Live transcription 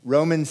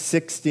Romans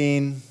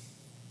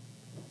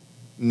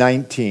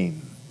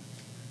 16:19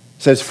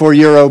 says, "For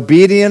your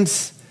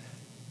obedience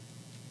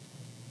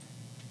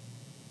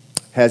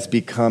has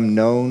become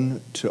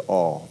known to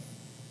all."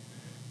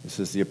 This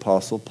is the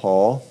Apostle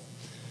Paul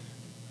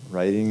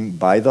writing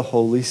by the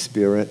Holy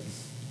Spirit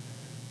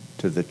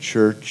to the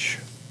church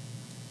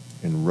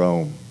in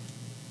Rome.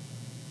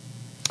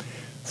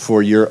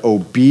 "For your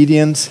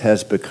obedience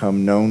has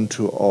become known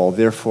to all.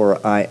 Therefore,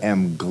 I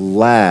am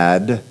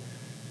glad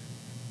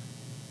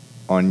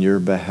on your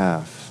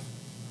behalf.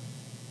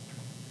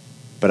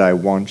 But I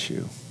want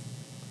you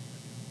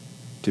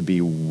to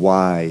be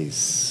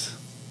wise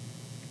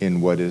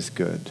in what is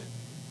good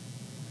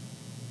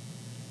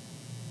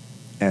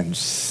and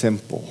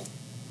simple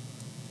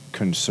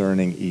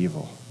concerning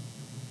evil.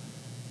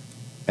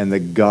 And the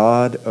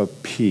God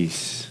of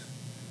peace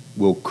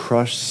will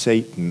crush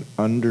Satan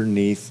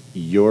underneath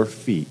your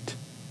feet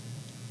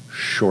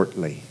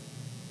shortly.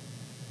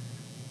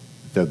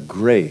 The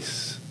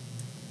grace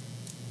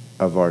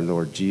of our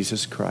Lord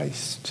Jesus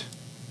Christ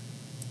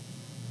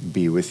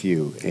be with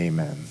you.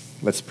 Amen."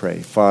 Let's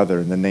pray. Father,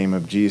 in the name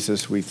of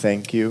Jesus, we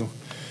thank you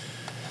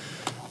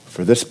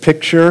for this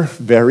picture.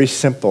 Very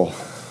simple.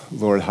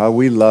 Lord, how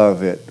we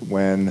love it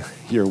when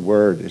your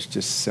word is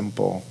just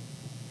simple.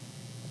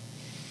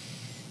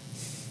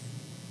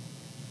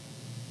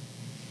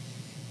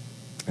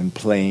 And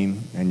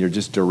plain, and you're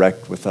just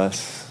direct with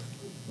us.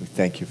 We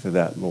thank you for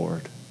that,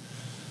 Lord.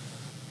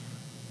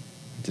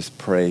 Just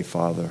pray,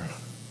 Father,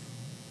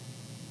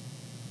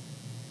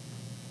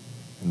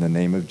 in the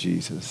name of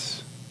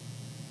Jesus,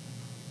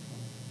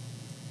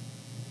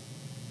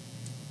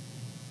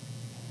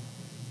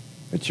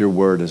 that your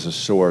word as a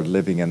sword,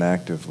 living and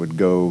active, would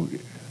go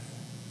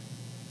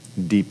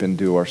deep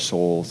into our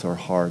souls, our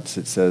hearts.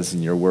 It says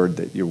in your word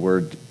that your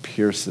word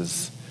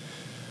pierces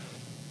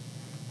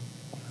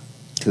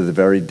to the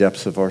very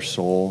depths of our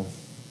soul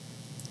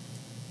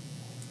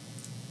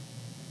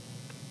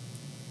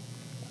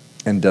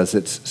and does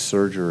its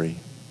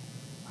surgery.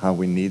 How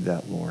we need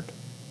that, Lord.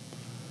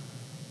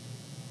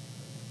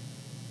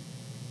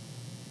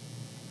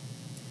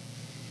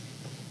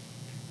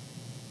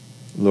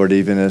 Lord,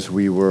 even as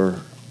we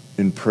were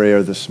in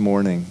prayer this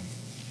morning,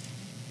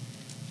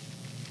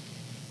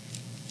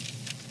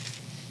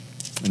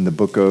 in the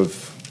book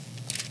of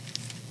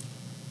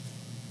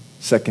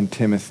 2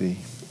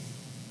 Timothy,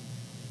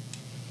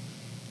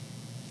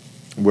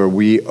 where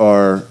we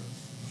are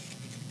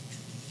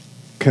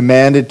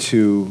commanded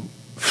to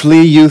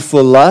flee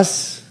youthful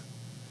lusts,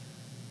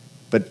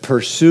 but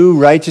pursue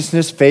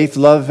righteousness, faith,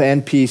 love,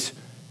 and peace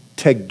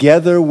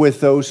together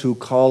with those who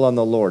call on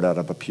the Lord out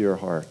of a pure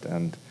heart.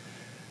 And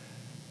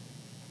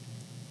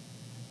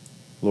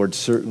Lord,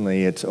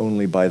 certainly it's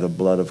only by the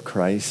blood of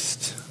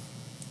Christ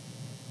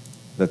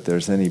that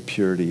there's any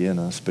purity in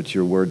us, but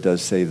your word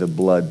does say the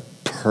blood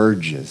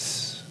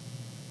purges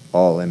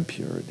all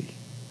impurity.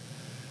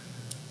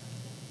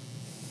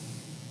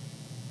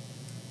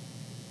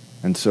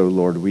 And so,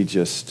 Lord, we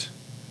just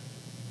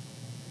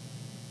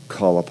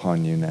call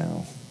upon you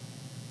now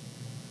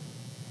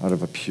out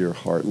of a pure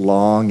heart,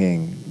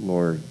 longing,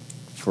 Lord,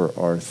 for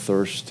our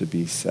thirst to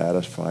be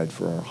satisfied,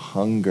 for our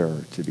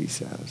hunger to be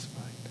satisfied.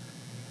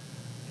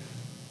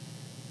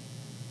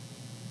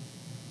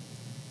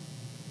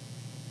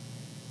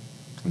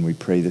 And we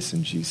pray this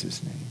in Jesus'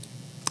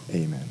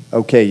 name. Amen.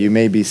 Okay, you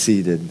may be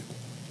seated.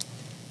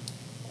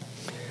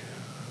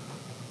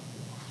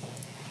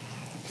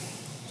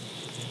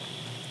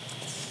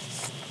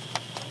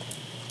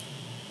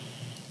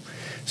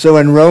 So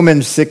in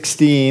Romans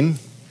 16,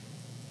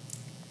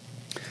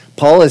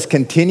 Paul is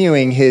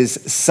continuing his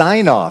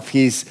sign-off.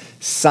 He's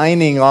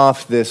signing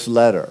off this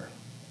letter.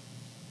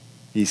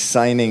 He's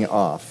signing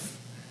off.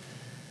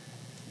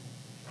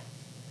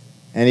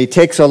 And he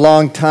takes a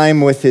long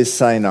time with his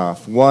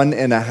sign-off,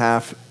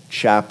 1.5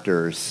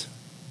 chapters.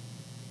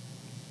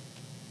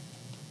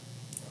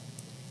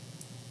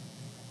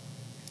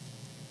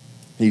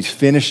 He's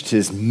finished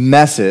his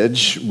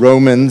message,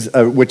 Romans,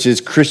 which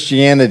is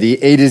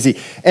Christianity, A to Z.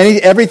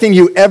 Everything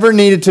you ever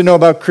needed to know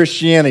about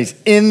Christianity is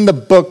in the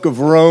book of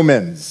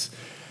Romans.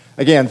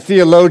 Again,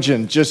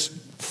 theologians just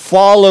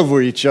fall over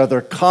each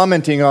other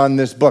commenting on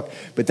this book.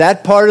 But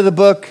that part of the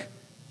book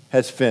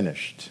has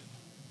finished.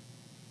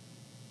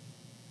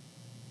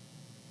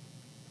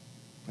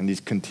 And he's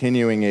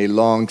continuing a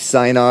long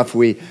sign-off.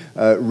 We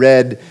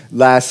read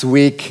last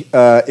week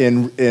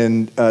in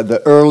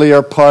the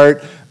earlier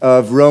part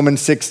of Romans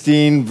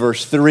 16,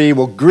 verse 3.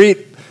 We'll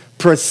greet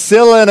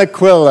Priscilla and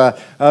Aquila.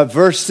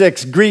 Verse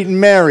 6, greet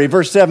Mary.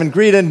 Verse 7,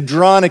 greet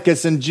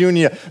Andronicus and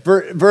Junia.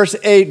 Verse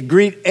 8,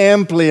 greet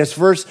Amplias.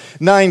 Verse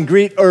 9,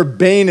 greet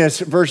Urbanus.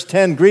 Verse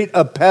 10, greet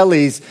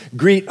Apelles.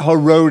 Greet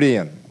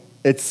Herodion,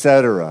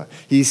 etc.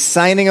 He's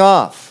signing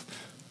off.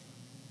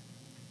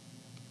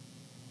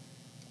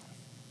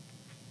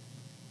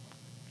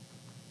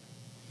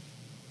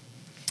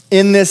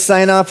 In this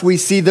sign-off, we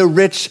see the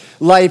rich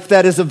life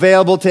that is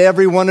available to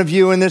every one of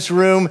you in this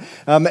room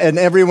and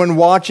everyone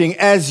watching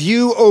as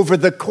you, over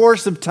the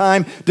course of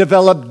time,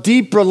 develop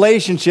deep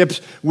relationships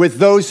with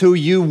those who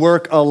you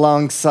work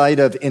alongside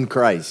of in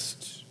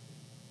Christ.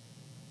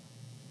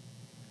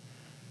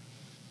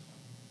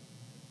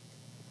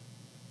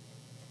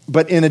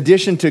 But in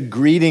addition to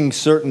greeting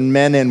certain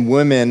men and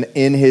women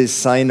in his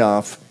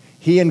sign-off,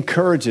 he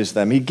encourages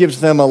them. He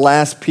gives them a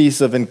last piece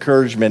of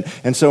encouragement.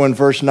 And so in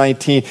verse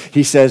 19,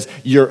 he says,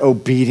 your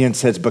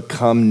obedience has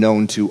become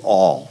known to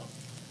all.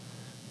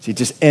 See,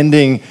 just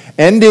ending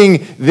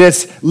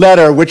this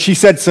letter, which he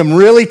said some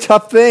really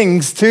tough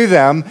things to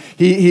them,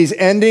 he's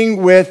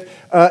ending with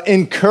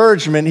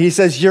encouragement. He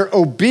says, your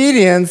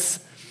obedience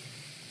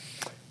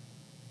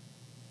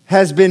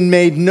has been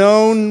made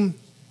known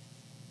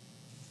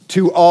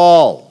to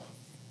all.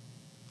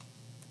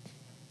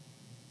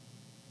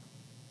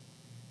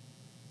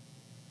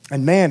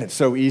 And man, it's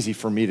so easy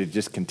for me to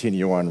just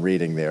continue on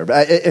reading there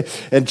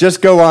and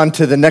just go on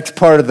to the next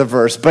part of the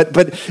verse. But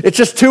it's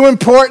just too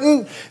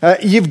important.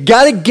 You've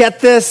got to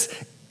get this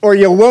or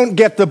you won't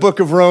get the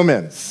book of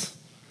Romans.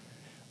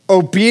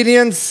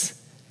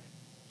 Obedience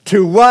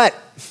to what?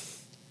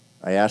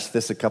 I asked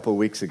this a couple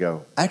weeks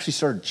ago. I actually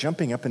started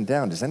jumping up and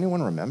down. Does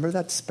anyone remember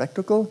that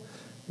spectacle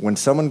when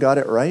someone got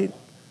it right?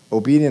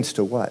 Obedience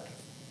to what?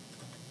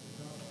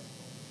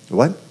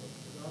 What?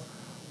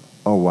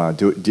 Oh, wow.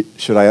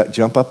 Should I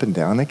jump up and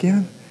down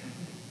again?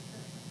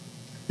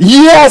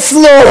 Yes,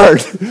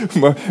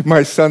 Lord!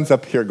 My son's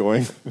up here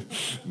going,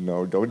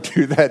 no, don't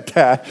do that,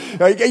 Dad.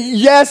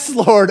 Yes,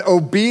 Lord.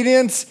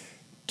 Obedience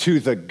to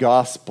the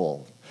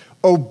gospel.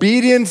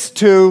 Obedience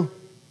to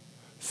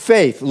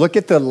faith. Look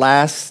at the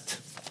last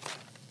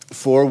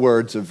 4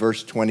 words of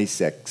verse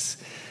 26.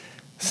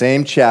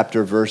 Same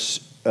chapter,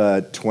 verse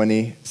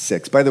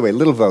 26. By the way,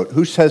 little vote.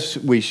 Who says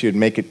we should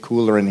make it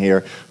cooler in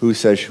here? Who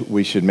says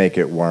we should make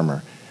it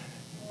warmer?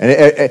 And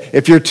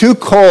if you're too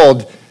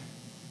cold,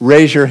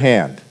 raise your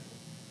hand.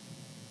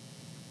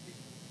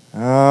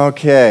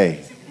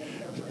 Okay.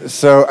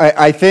 So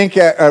I think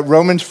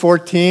Romans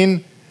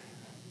 14,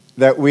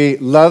 that we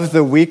love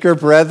the weaker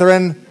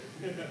brethren.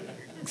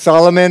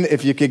 Solomon,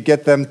 if you could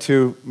get them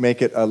to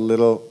make it a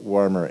little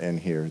warmer in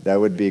here, that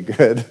would be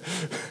good.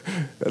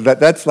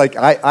 That's like,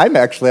 I'm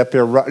actually up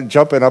here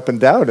jumping up and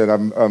down, and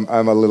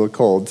I'm a little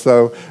cold.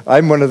 So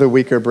I'm one of the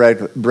weaker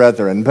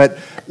brethren. But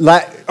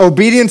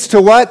obedience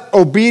to what?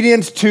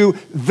 Obedience to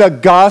the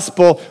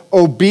gospel.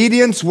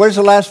 Obedience, where's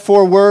the last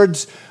 4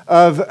 words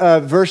of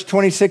verse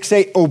 26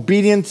 say?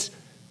 Obedience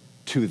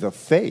to the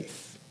faith.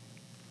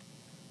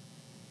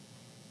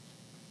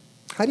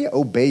 How do you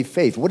obey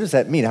faith? What does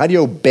that mean? How do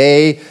you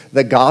obey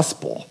the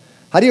gospel?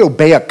 How do you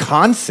obey a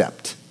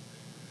concept?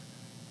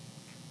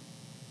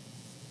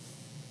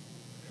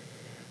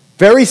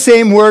 Very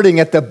same wording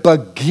at the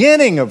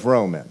beginning of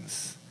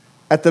Romans.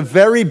 At the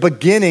very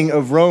beginning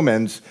of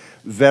Romans,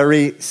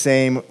 very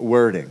same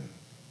wording.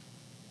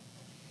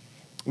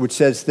 Which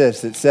says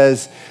this. It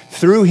says,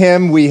 through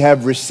him we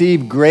have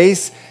received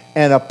grace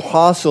and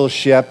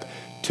apostleship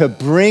to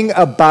bring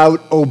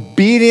about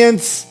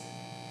obedience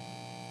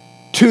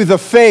to the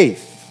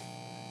faith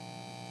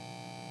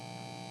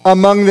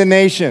among the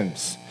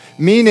nations.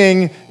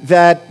 Meaning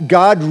that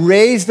God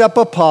raised up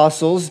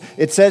apostles.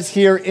 It says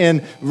here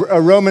in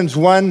Romans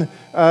 1,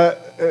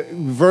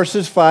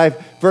 verse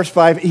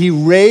 5, he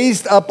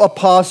raised up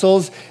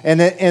apostles. And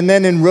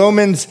then in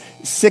Romans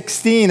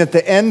 16, at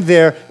the end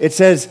there, it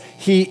says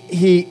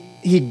he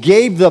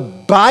gave the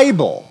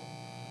Bible.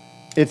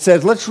 It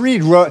says, let's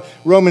read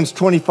Romans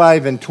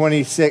 25 and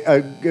 26,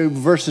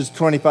 verses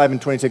 25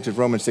 and 26 of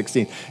Romans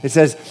 16. It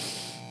says,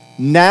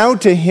 now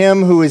to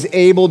him who is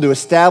able to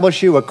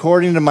establish you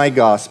according to my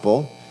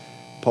gospel.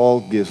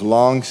 Paul gives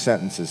long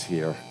sentences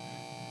here.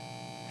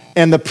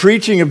 And the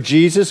preaching of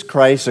Jesus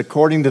Christ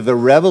according to the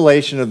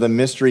revelation of the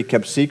mystery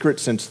kept secret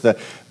since the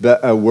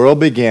world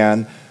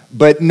began,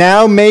 but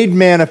now made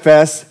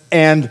manifest,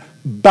 and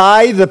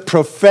by the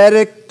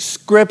prophetic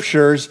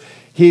scriptures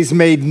he's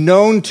made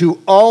known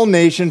to all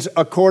nations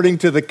according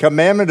to the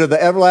commandment of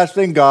the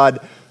everlasting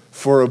God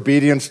for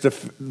obedience to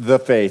the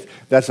faith.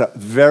 That's a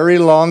very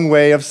long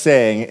way of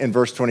saying in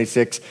verse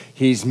 26,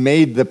 he's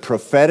made the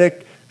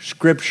prophetic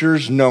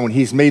scriptures known.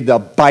 He's made the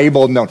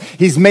Bible known.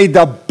 He's made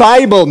the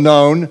Bible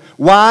known.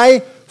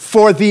 Why?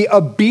 For the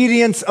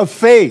obedience of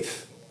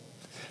faith.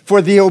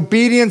 For the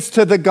obedience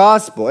to the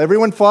gospel.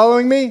 Everyone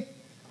following me?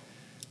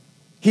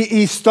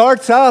 He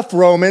starts off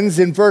Romans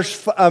in verse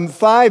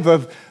 5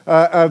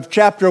 of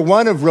chapter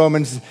 1 of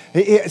Romans,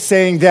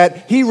 saying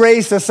that he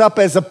raised us up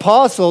as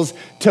apostles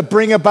to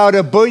bring about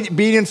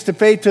obedience to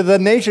faith to the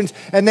nations.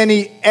 And then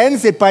he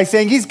ends it by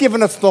saying he's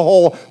given us the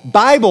whole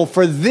Bible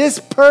for this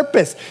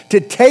purpose, to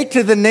take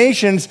to the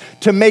nations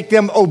to make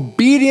them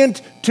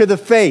obedient to the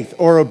faith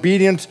or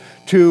obedient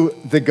to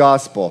the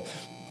gospel.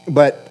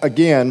 But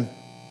again,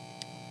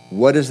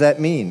 what does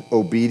that mean?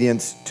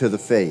 Obedience to the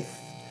faith.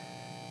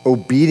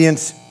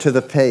 Obedience to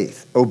the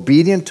faith.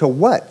 Obedient to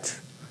what?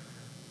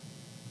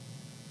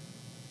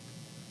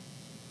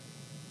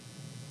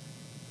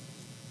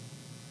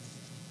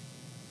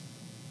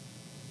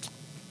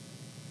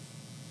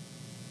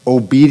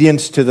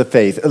 obedience to the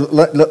faith.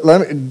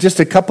 Just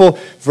a couple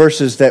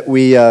verses that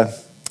we,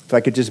 if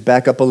I could just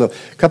back up a little.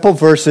 A couple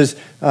verses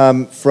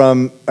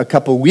from a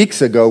couple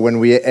weeks ago when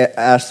we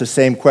asked the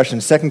same question.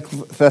 2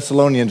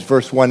 Thessalonians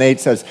verse 1:8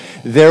 says,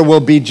 there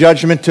will be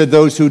judgment to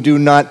those who do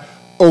not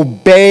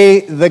obey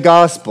the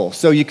gospel.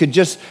 So you could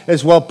just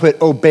as well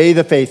put obey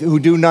the faith,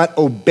 who do not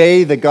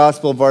obey the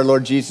gospel of our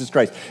Lord Jesus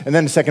Christ. And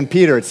then in 2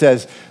 Peter it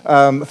says,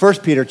 1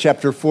 Peter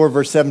chapter 4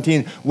 verse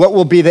 17, what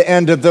will be the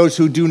end of those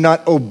who do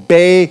not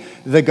obey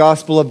the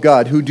gospel of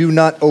God, who do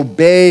not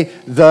obey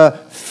the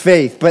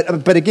faith?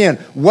 But again,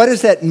 what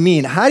does that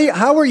mean?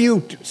 How are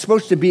you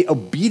supposed to be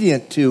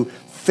obedient to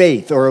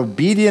faith or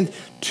obedient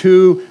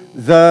to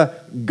the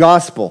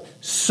gospel?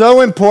 So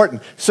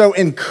important, so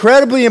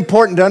incredibly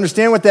important to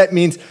understand what that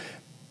means.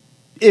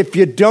 If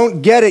you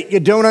don't get it, you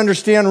don't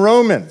understand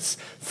Romans.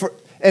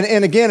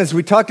 And again, as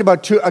we talked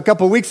about a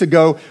couple weeks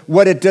ago,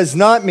 what it does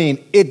not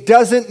mean, it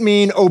doesn't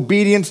mean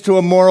obedience to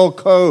a moral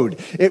code.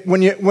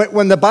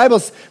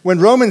 When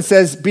Romans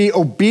says be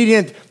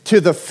obedient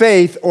to the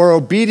faith or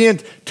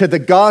obedient to the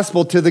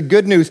gospel, to the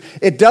good news,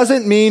 it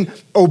doesn't mean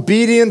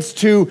obedience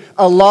to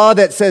a law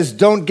that says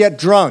don't get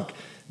drunk,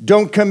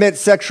 don't commit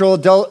sexual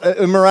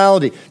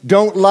immorality,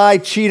 don't lie,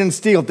 cheat, and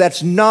steal.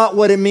 That's not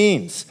what it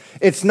means.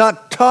 It's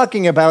not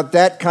talking about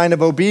that kind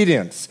of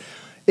obedience.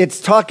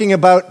 It's talking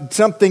about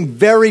something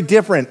very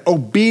different.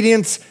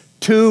 Obedience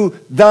to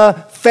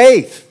the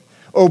faith.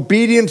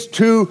 Obedience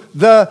to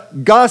the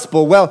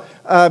gospel. Well,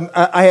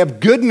 I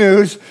have good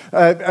news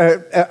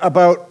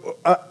about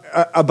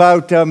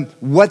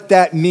what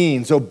that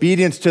means.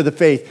 Obedience to the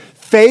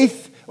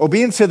faith.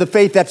 Obedience to the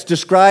faith that's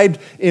described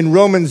in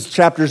Romans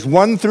chapters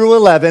 1 through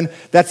 11.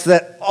 That's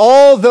that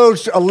all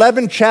those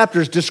 11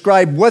 chapters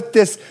describe what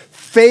this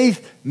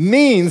faith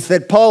means,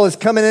 that Paul is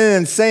coming in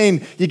and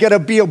saying, you got to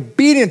be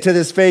obedient to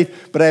this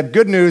faith. But I have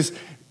good news.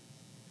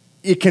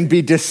 It can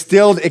be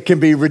distilled. It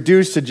can be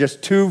reduced to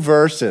just 2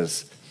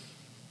 verses.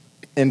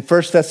 In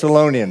 1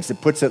 Thessalonians,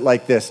 it puts it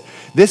like this.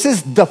 This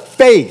is the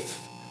faith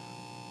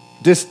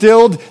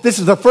distilled. This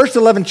is the first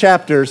 11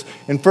 chapters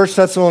in 1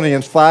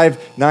 Thessalonians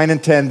 5, 9,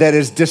 and 10 that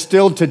is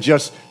distilled to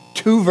just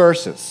 2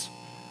 verses.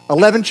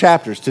 11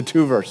 chapters to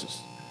 2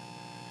 verses.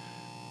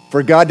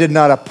 For God did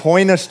not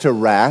appoint us to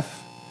wrath,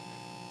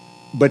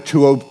 but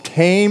to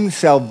obtain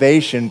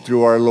salvation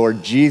through our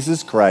Lord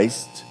Jesus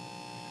Christ,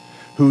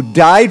 who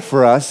died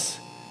for us,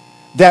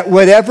 that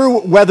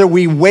whether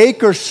we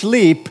wake or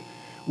sleep,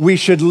 we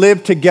should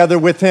live together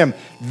with him.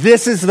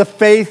 This is the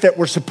faith that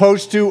we're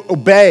supposed to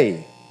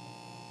obey.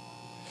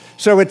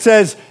 So it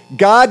says,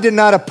 God did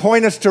not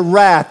appoint us to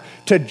wrath,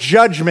 to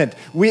judgment.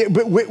 We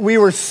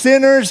were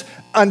sinners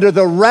under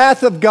the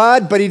wrath of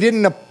God, but he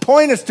didn't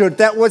appoint us to it.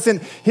 That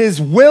wasn't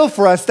his will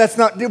for us. That's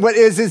not what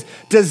is his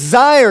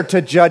desire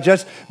to judge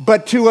us,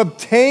 but to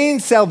obtain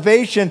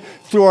salvation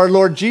through our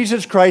Lord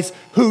Jesus Christ,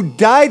 who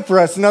died for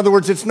us. In other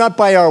words, it's not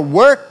by our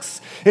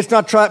works. It's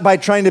not by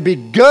trying to be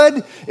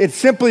good. It's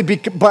simply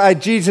by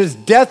Jesus'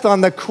 death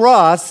on the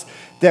cross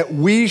that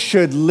we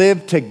should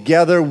live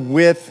together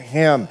with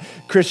him.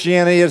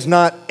 Christianity is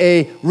not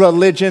a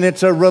religion,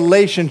 it's a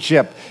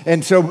relationship.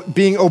 And so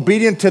being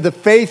obedient to the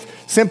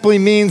faith simply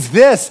means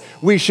this: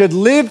 we should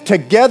live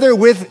together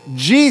with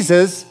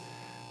Jesus,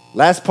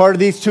 last part of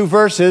these 2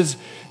 verses,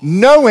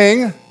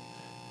 knowing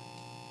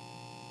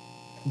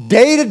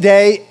day to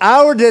day,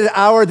 hour to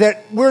hour,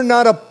 that we're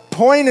not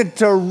appointed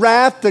to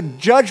wrath, to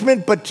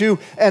judgment, but to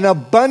an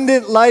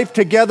abundant life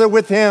together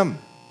with him.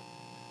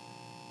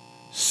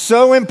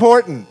 So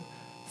important.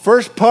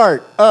 First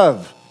part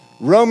of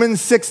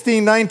Romans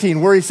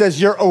 16:19, where he says,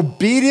 your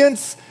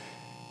obedience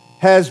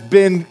has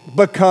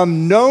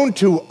become known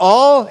to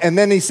all. And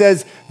then he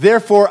says,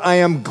 therefore, I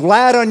am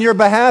glad on your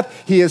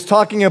behalf. He is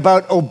talking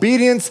about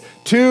obedience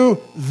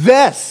to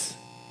this,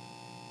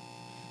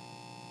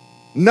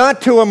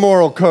 not to a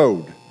moral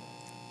code.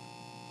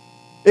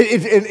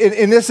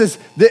 And this is...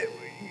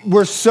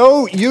 We're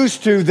so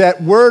used to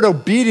that word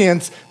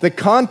obedience, the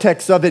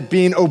context of it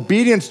being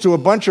obedience to a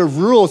bunch of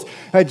rules.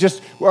 I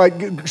just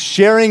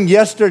sharing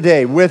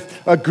yesterday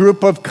with a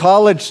group of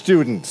college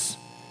students.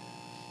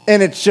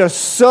 And it's just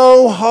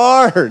so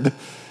hard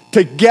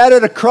to get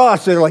it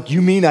across. They're like,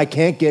 you mean I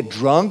can't get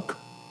drunk?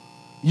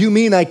 You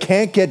mean I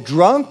can't get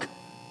drunk?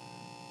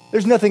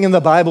 There's nothing in the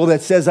Bible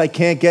that says I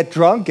can't get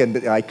drunk.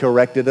 And I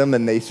corrected them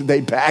and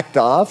they backed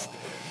off.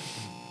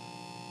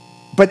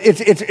 But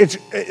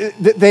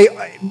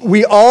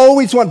we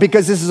always want,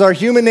 because this is our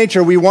human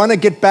nature, we want to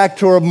get back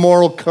to our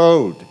moral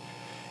code.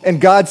 And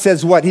God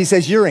says what? He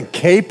says, you're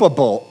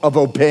incapable of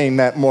obeying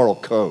that moral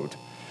code.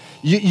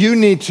 You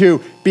need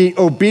to be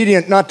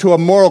obedient, not to a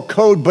moral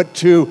code, but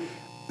to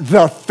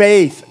the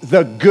faith,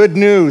 the good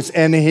news.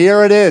 And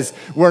here it is.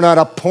 We're not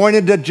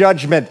appointed to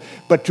judgment,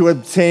 but to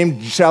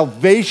obtain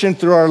salvation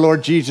through our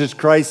Lord Jesus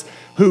Christ,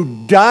 who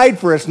died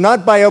for us,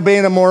 not by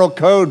obeying a moral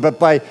code, but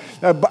by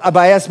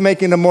us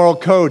making a moral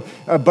code,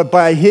 but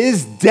by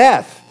his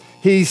death.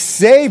 He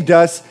saved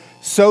us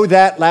so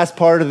that, last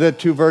part of the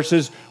 2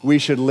 verses, we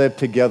should live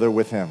together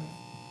with him.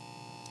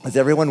 Is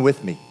everyone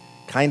with me?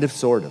 Kind of,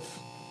 sort of.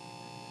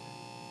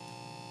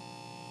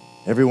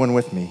 Everyone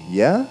with me?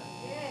 Yeah?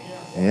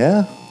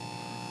 Yeah?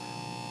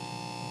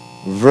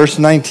 Verse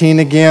 19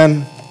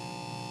 again.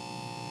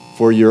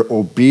 For your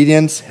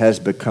obedience has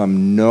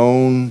become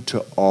known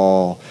to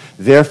all.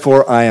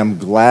 Therefore, I am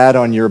glad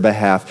on your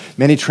behalf.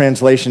 Many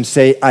translations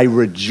say, I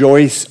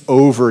rejoice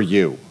over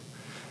you.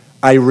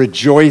 I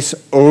rejoice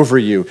over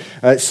you.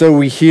 So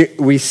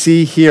we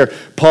see here,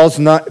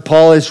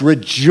 Paul is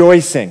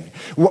rejoicing.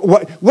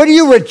 What do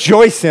you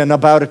rejoice in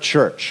about a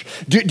church?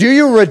 Do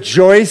you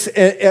rejoice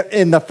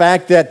in the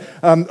fact that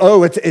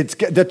it's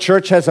the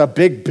church has a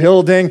big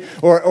building,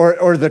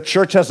 or the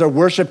church has a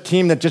worship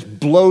team that just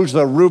blows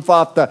the roof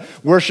off the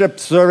worship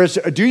service?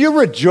 Do you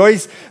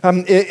rejoice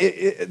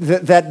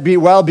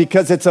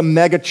because it's a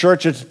mega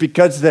church? It's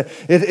because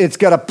it's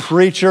got a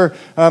preacher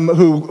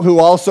who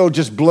also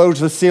just blows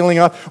the ceiling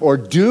off? Or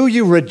do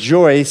you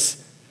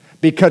rejoice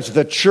because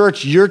the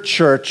church, your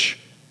church,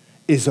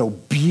 is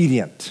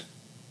obedient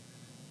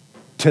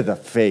to the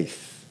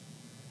faith?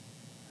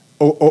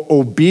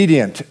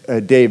 Obedient,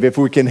 Dave, if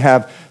we can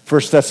have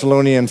 1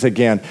 Thessalonians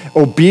again.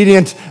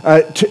 Obedient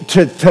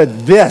to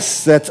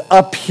this that's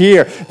up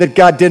here, that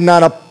God did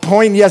not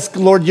appoint. Yes,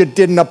 Lord, you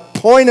didn't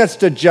appoint us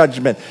to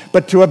judgment,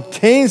 but to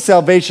obtain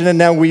salvation, and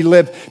now we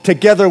live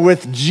together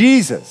with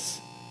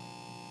Jesus.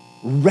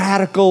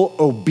 Radical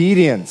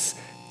obedience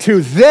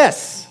to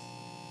this.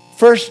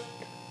 First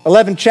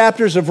 11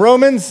 chapters of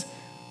Romans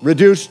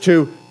reduced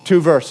to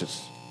 2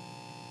 verses.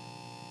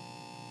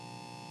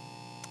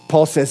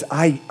 Paul says,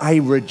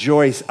 I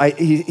rejoice.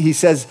 He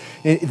says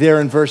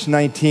there in verse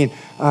 19,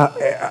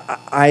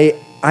 I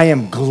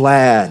am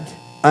glad.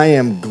 I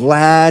am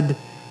glad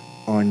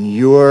on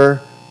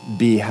your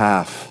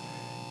behalf.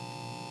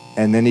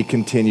 And then he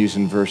continues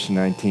in verse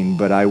 19,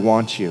 but I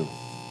want you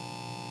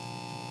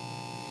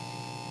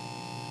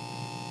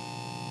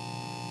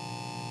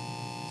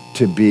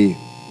to be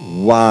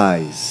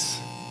wise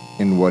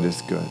in what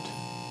is good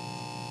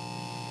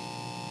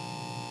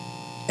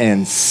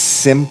and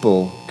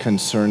simple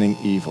concerning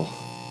evil.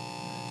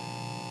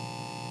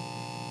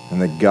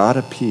 And the God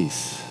of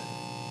peace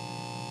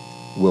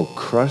will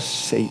crush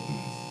Satan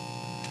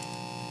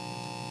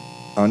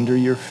under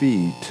your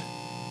feet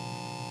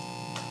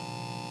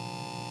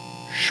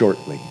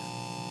shortly.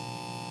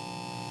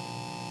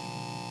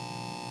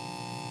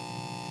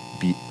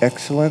 Be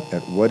excellent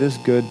at what is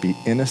good, be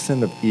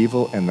innocent of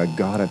evil, and the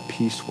God of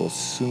peace will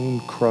soon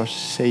crush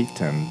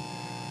Satan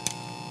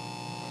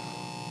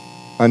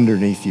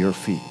underneath your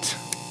feet.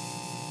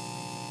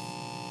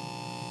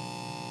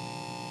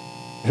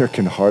 There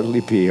can hardly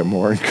be a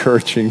more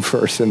encouraging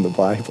verse in the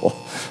Bible.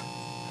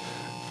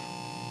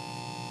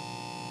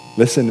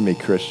 Listen to me,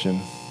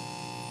 Christian.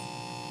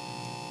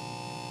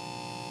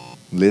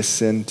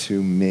 Listen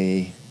to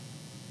me,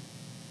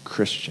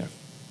 Christian.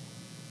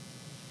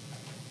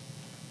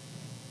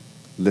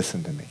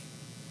 Listen to me.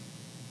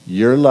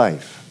 Your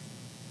life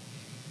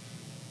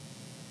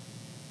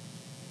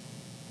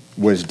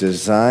was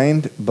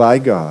designed by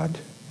God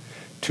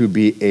to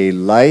be a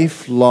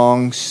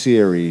lifelong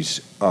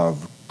series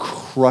of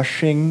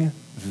crushing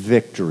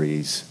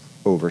victories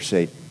over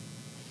Satan.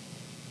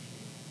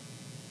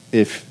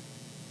 If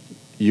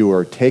you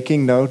are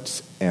taking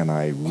notes, and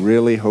I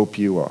really hope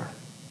you are,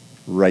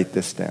 write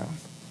this down.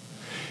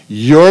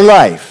 Your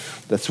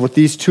life, that's what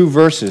these 2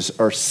 verses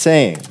are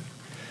saying,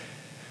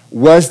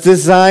 was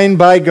designed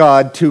by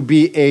God to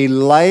be a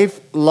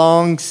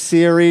lifelong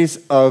series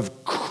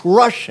of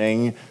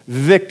crushing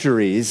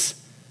victories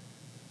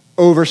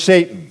over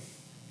Satan.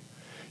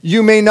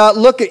 You may not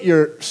look at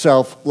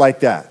yourself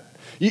like that.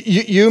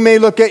 You may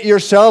look at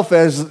yourself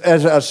as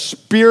a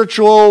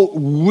spiritual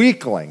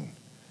weakling.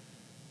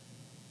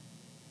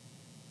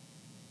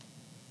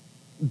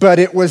 But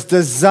it was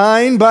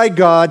designed by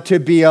God to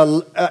be a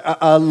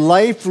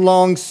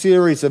lifelong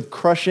series of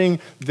crushing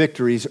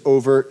victories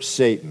over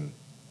Satan.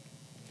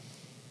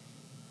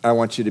 I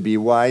want you to be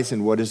wise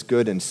in what is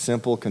good and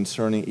simple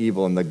concerning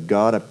evil, and the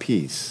God of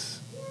peace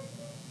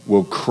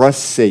will crush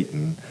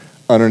Satan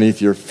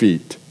underneath your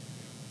feet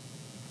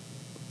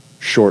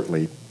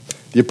shortly.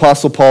 The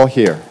Apostle Paul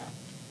here,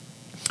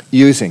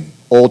 using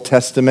Old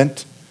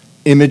Testament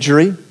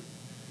imagery,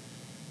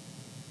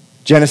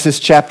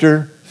 Genesis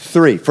chapter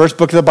 3, first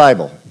book of the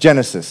Bible,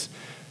 Genesis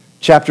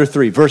chapter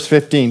 3, verse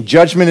 15.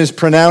 Judgment is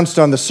pronounced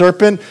on the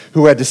serpent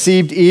who had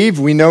deceived Eve.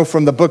 We know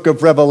from the book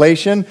of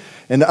Revelation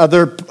and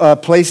other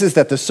places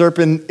that the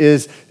serpent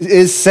is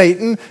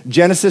Satan.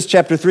 Genesis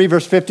chapter 3,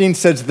 verse 15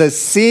 says, the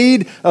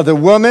seed of the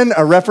woman,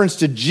 a reference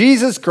to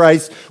Jesus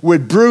Christ,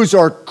 would bruise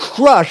or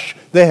crush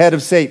the head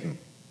of Satan.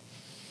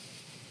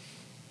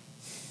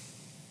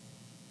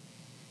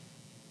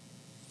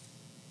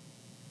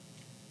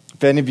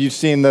 If any of you have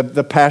seen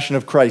the Passion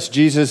of Christ,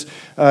 Jesus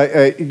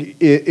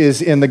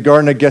is in the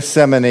Garden of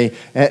Gethsemane,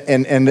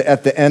 and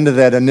at the end of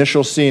that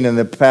initial scene in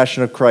the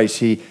Passion of Christ,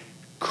 he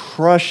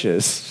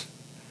crushes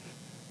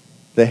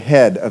the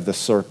head of the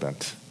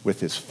serpent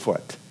with his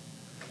foot.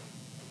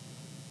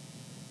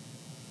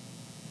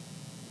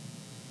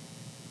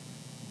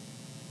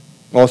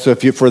 Also,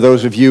 for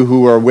those of you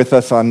who are with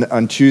us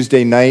on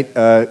Tuesday night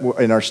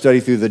in our study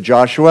through the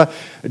Joshua,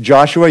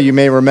 you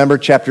may remember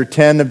chapter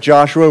 10 of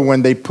Joshua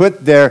when they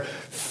put their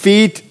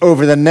feet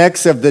over the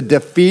necks of the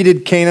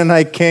defeated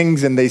Canaanite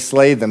kings and they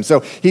slayed them.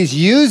 So he's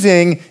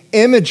using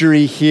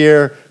imagery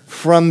here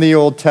from the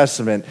Old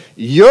Testament.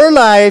 Your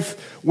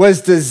life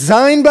was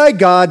designed by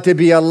God to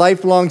be a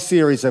lifelong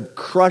series of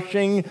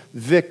crushing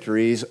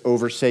victories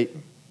over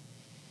Satan.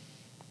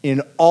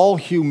 In all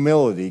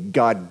humility,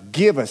 God,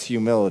 give us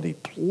humility,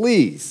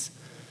 please,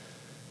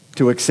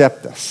 to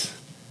accept this.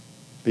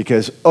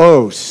 Because,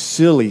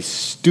 silly,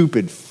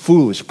 stupid,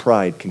 foolish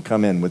pride can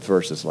come in with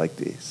verses like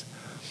these.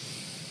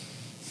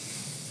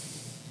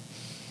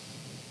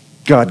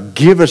 God,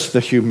 give us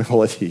the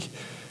humility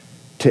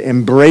to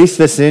embrace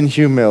this in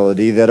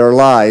humility that our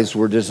lives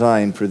were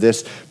designed for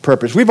this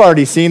purpose. We've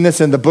already seen this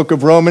in the book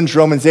of Romans.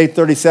 Romans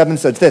 8:37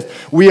 says this: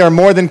 we are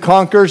more than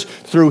conquerors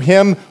through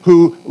him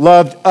who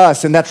loved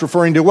us. And that's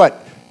referring to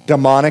what?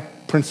 Demonic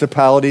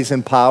principalities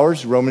and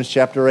powers. Romans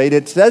chapter 8,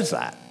 it says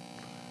that.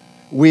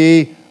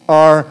 We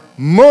are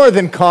more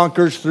than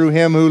conquerors through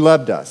him who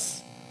loved us.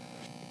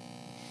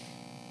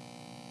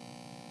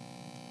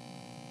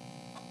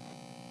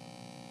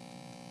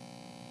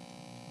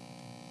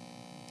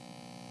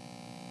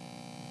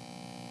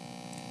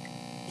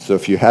 So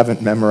if you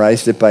haven't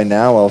memorized it by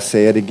now, I'll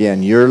say it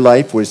again. Your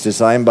life was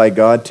designed by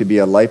God to be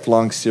a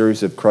lifelong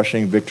series of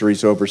crushing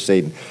victories over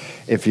Satan.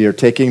 If you're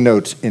taking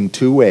notes, in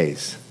two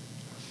ways.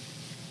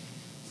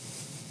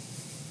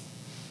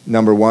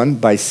 Number one,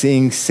 by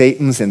seeing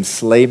Satan's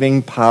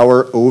enslaving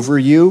power over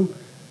you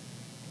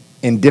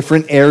in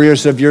different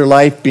areas of your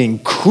life being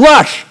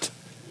crushed.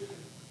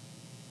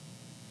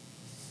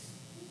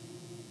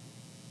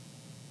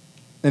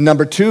 And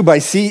number two, by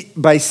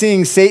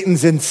seeing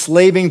Satan's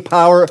enslaving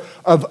power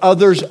of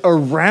others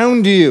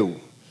around you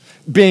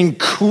being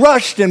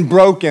crushed and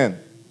broken.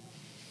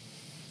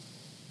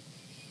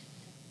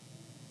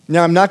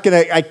 Now,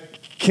 I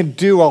can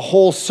do a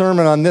whole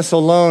sermon on this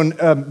alone,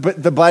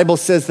 but the Bible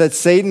says that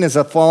Satan is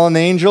a fallen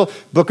angel.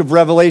 Book of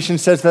Revelation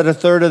says that a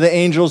third of the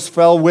angels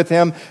fell with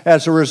him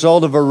as a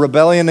result of a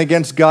rebellion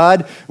against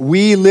God.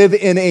 We live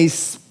in a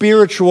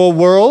spiritual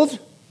world.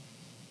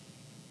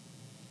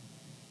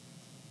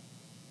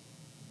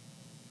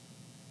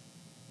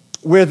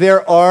 Where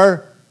there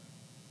are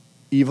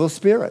evil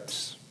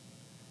spirits.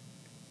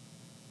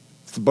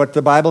 But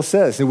the Bible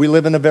says, and we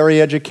live in a very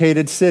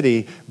educated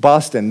city,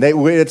 Boston.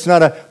 It's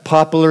not a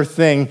popular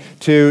thing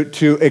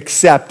to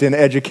accept in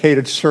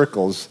educated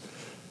circles.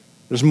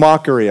 There's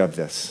mockery of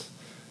this.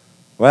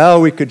 Well,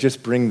 we could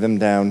just bring them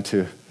down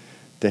to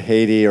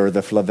Haiti or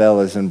the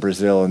favelas in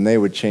Brazil, and they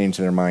would change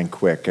their mind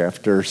quick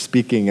after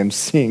speaking and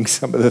seeing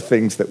some of the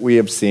things that we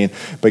have seen.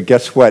 But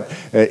guess what?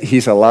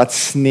 He's a lot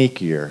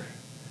sneakier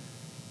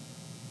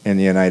in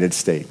the United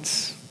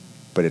States,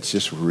 but it's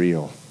just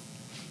real.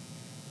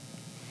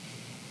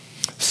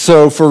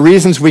 So for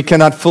reasons we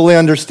cannot fully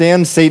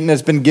understand, Satan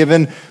has been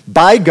given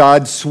by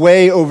God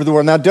sway over the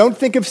world. Now don't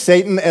think of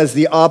Satan as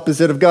the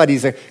opposite of God.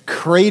 He's a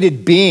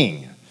created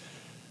being.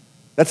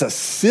 That's a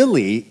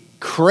silly,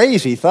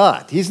 crazy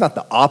thought. He's not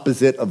the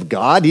opposite of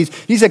God.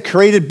 He's a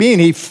created being.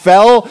 He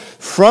fell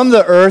from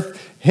the earth.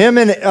 Him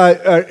and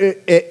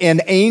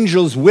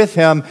angels with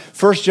him.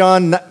 1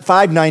 John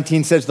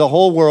 5:19 says the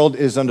whole world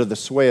is under the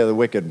sway of the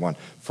wicked one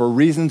for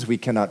reasons we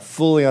cannot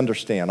fully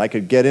understand. I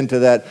could get into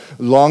that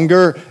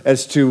longer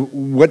as to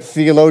what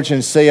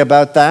theologians say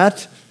about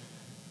that,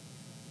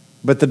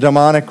 but the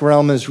demonic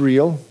realm is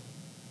real,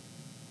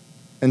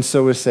 and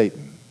so is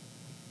Satan.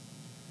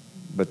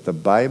 But the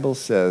Bible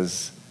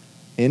says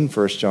in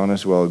 1 John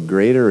as well,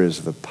 greater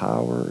is the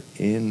power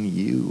in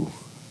you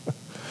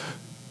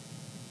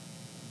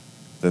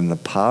than the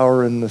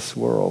power in this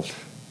world.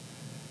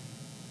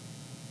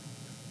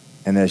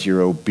 And as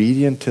you're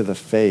obedient to the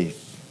faith,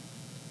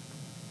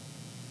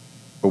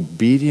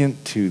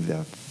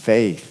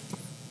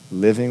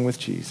 living with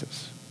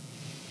Jesus,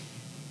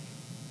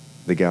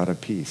 the God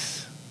of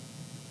peace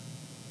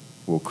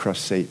will crush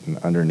Satan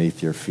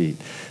underneath your feet.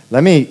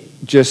 Let me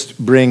just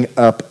bring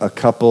up a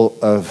couple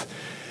of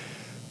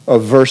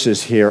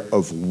verses here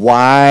of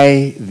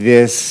why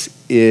this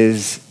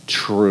is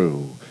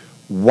true.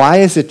 Why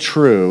is it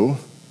true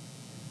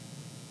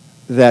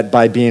that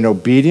by being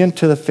obedient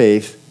to the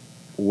faith,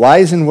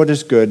 wise in what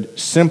is good,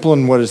 simple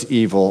in what is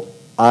evil,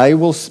 I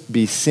will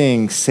be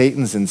seeing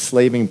Satan's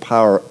enslaving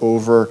power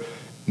over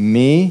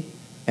me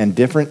and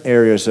different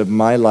areas of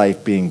my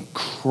life being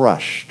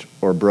crushed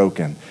or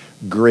broken?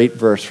 Great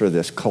verse for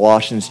this.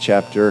 Colossians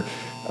chapter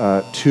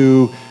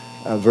 2,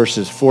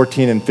 verses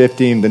 14 and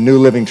 15. The New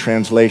Living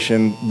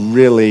Translation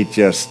really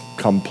just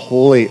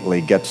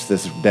completely gets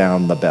this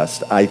down the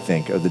best, I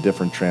think, of the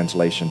different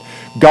translation.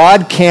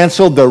 God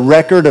canceled the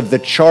record of the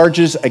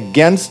charges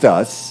against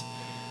us.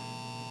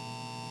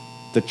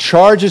 The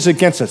charges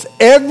against us.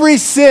 Every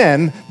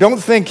sin, don't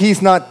think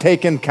he's not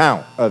taken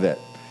count of it.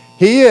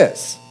 He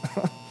is.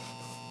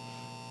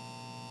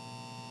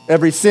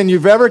 Every sin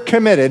you've ever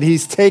committed,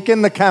 he's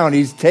taken the count,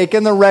 he's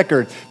taken the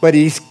record, but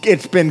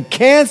it's been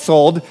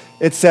canceled,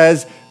 it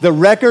says, the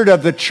record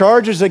of the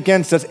charges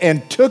against us,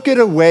 and took it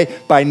away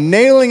by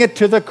nailing it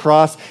to the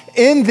cross.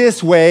 In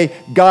this way,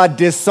 God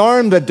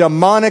disarmed the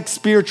demonic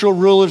spiritual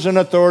rulers and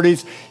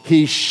authorities.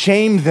 He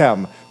shamed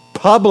them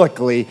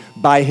publicly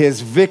by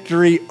his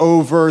victory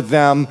over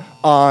them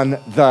on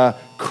the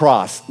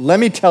cross. Let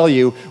me tell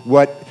you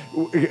what,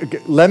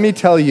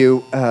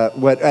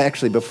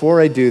 actually, before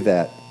I do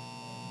that,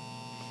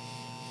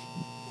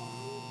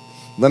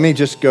 let me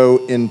just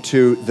go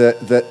into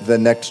the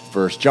next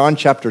verse. John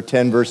chapter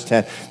 10, verse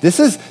 10. This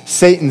is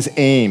Satan's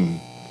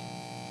aim.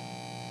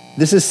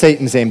 This is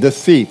Satan's aim. The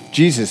thief,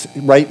 Jesus,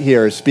 right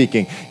here is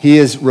speaking. He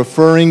is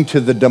referring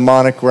to the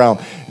demonic realm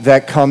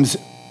that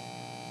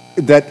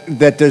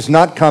does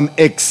not come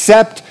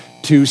except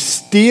to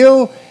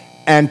steal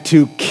and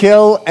to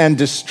kill and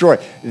destroy.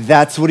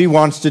 That's what he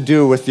wants to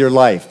do with your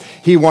life.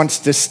 He wants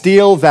to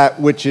steal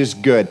that which is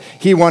good.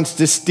 He wants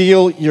to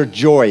steal your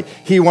joy.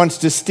 He wants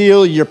to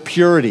steal your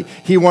purity.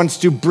 He wants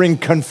to bring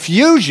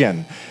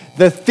confusion.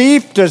 The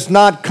thief does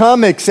not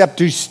come except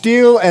to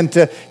steal and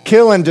to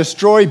kill and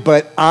destroy,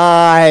 but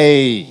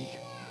I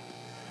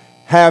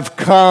have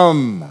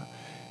come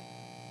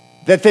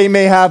that they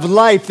may have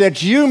life,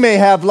 that you may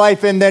have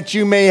life, and that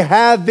you may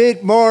have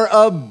it more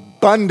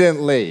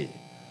abundantly.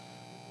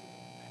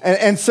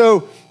 And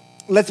so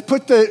let's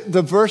put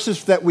the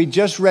verses that we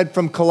just read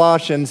from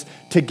Colossians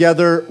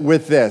together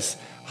with this.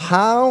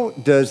 How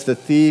does the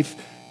thief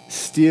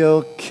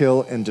steal,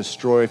 kill, and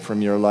destroy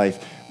from your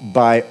life?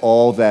 By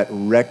all that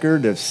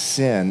record of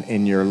sin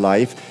in your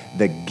life,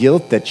 the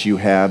guilt that you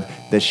have,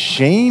 the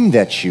shame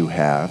that you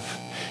have.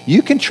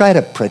 You can try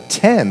to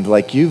pretend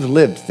like you've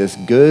lived this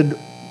good,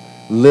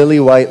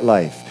 lily-white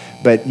life,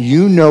 but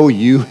you know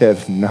you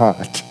have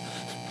not.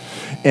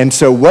 And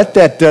so what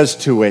that does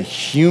to a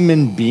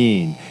human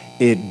being,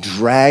 it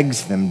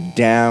drags them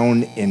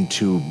down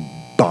into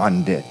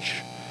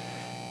bondage.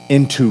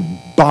 Into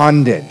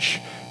bondage.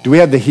 Do we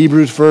have the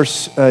Hebrews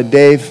verse,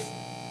 Dave?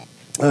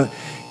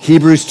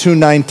 Hebrews 2,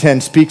 9,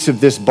 10 speaks of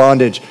this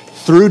bondage.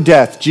 Through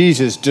death,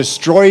 Jesus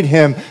destroyed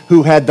him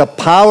who had the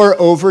power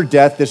over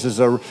death.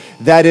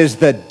 That is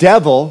the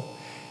devil,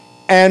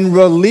 and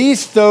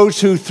released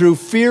those who through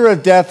fear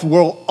of death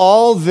were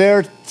all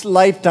their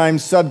lifetime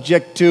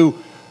subject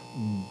to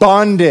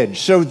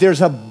bondage. So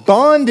there's a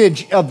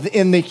bondage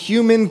in the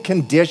human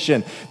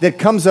condition that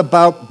comes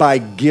about by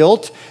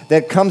guilt,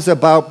 that comes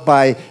about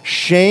by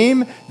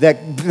shame,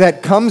 that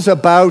comes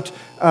about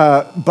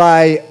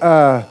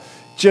by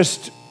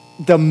just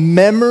the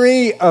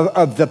memory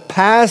of the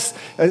past.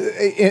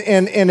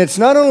 And it's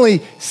not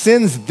only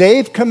sins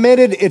they've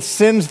committed, it's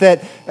sins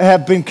that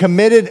have been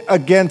committed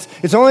against.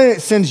 It's only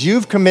sins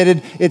you've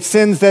committed, it's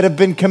sins that have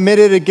been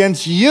committed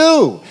against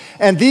you.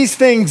 And these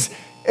things,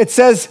 it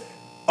says,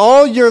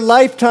 all your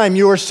lifetime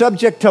you are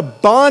subject to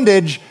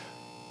bondage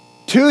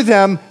to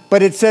them,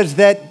 but it says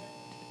that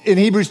in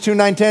Hebrews 2,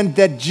 9, 10,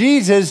 that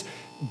Jesus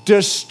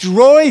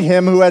destroyed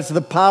him who has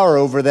the power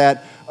over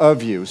that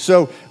of you.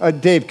 So,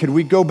 Dave, could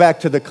we go back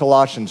to the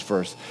Colossians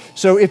verse?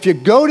 So if you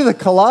go to the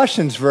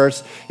Colossians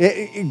verse,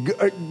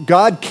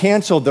 God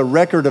canceled the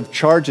record of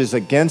charges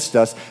against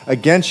us,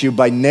 against you,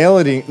 by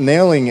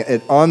nailing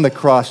it on the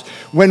cross.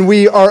 When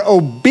we are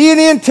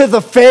obedient to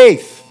the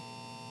faith,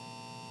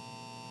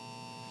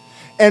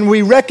 and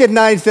we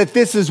recognize that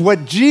this is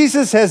what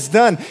Jesus has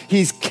done.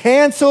 He's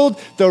canceled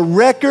the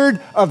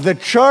record of the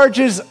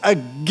charges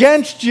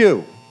against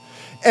you.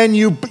 And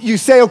you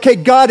say, okay,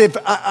 God, if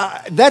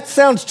that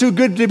sounds too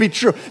good to be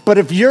true, but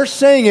if you're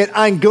saying it,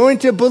 I'm going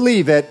to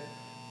believe it.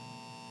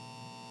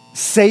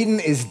 Satan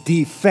is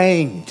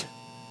defamed.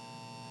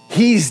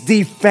 He's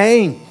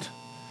defamed.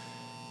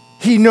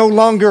 He no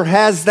longer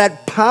has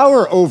that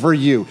power over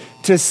you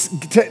to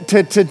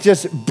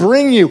just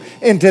bring you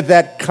into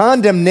that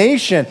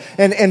condemnation.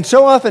 And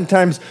so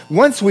oftentimes,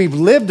 once we've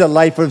lived a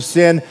life of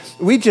sin,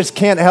 we just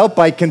can't help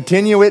but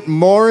continue it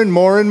more and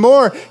more and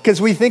more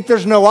because we think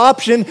there's no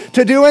option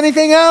to do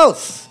anything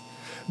else.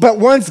 But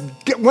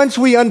once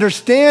we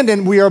understand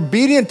and we are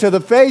obedient to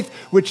the faith,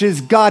 which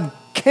is God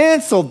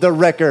canceled the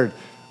record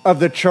of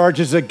the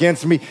charges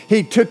against me.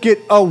 He took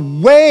it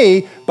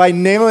away by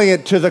nailing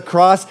it to the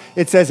cross.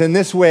 It says in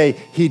this way,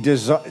 he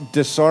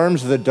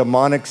disarms the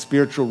demonic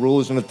spiritual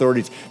rulers and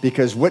authorities,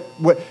 because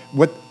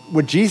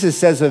what Jesus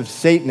says of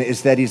Satan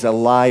is that he's a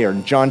liar.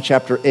 In John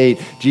chapter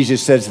 8,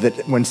 Jesus says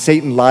that when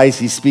Satan lies,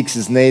 he speaks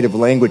his native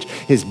language.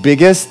 His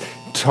biggest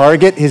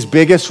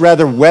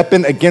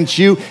weapon against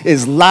you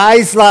is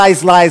lies,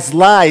 lies, lies,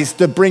 lies,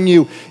 to bring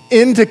you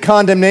into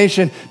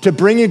condemnation, to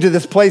bring you to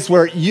this place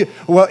where he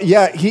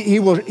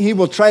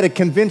will try to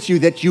convince you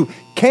that you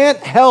can't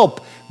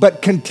help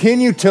but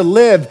continue to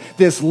live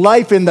this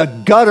life in the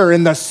gutter,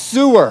 in the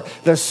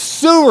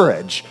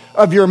sewerage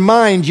of your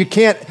mind.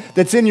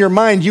 That's in your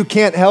mind, you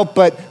can't help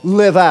but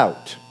live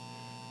out.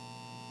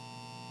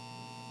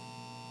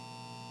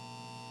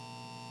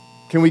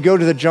 Can we go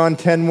to the John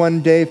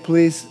 10:1, Dave,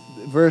 please?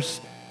 Verse.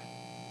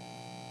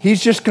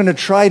 He's just going to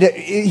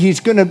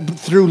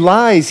through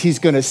lies, he's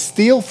going to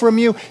steal from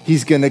you,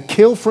 he's going to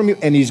kill from you,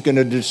 and he's going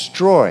to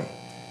destroy.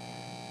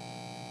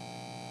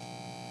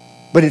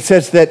 But it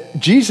says that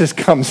Jesus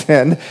comes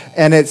in,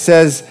 and it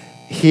says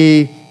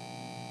he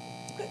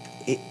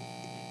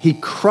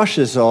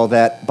crushes all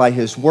that by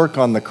his work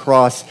on the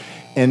cross,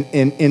 and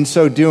in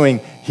so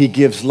doing, he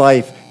gives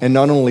life, and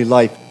not only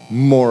life,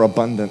 more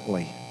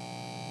abundantly.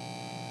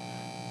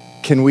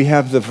 Can we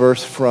have the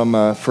verse from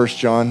 1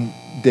 John,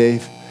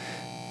 Dave?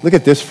 Look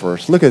at this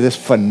verse. Look at this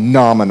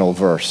phenomenal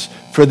verse.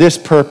 For this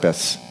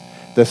purpose,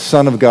 the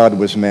Son of God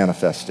was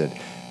manifested,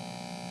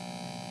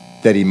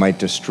 that he might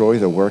destroy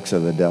the works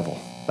of the devil.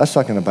 That's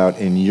talking about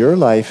in your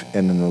life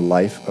and in the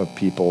life of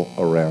people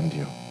around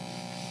you.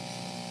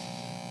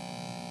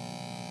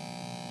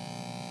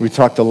 We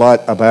talked a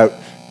lot about,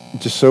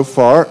 just so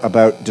far,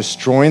 about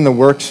destroying the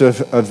works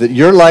of the...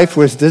 Your life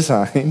was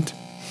designed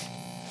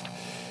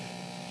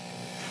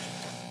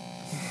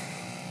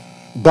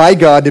by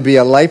God to be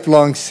a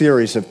lifelong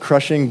series of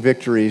crushing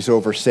victories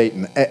over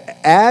Satan.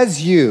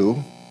 As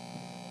you,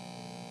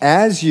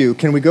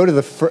 can we go to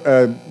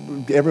the...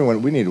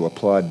 everyone, we need to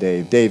applaud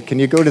Dave. Dave, can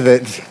you go to the...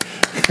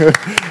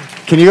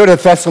 can you go to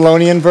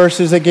Thessalonian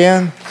verses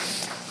again?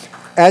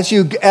 As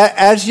you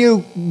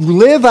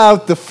live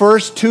out the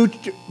first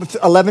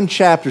 11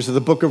 chapters of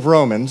the book of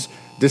Romans,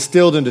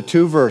 distilled into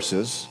 2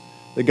 verses,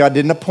 that God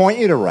didn't appoint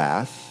you to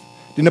wrath,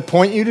 didn't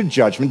appoint you to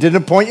judgment,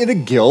 didn't appoint you to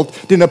guilt,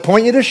 didn't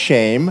appoint you to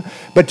shame,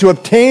 but to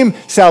obtain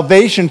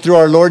salvation through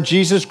our Lord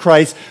Jesus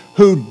Christ,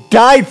 who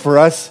died for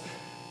us,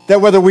 that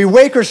whether we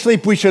wake or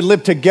sleep, we should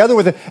live together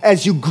with him.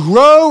 As you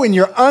grow in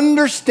your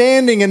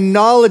understanding and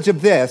knowledge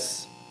of this,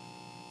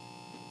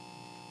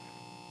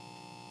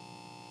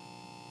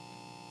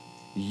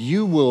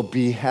 you will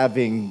be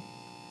having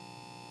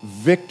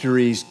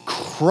victories,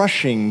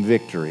 crushing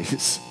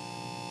victories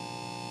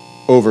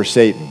over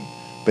Satan.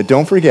 But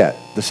don't forget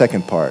the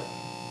second part.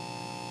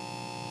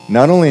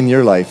 Not only in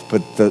your life,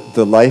 but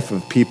the life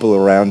of people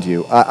around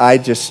you. I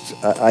just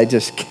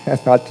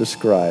cannot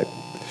describe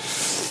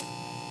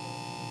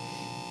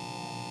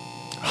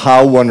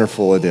how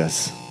wonderful it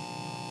is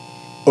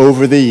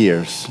over the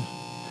years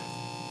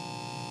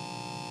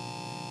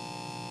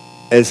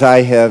as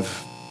I have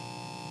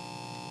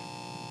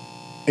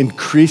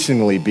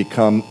increasingly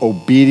become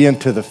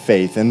obedient to the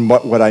faith. And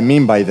what I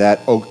mean by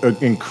that,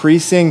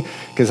 increasing,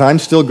 because I'm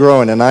still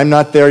growing and I'm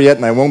not there yet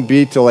and I won't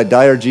be till I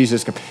die or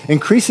Jesus comes.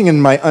 Increasing in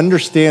my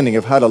understanding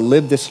of how to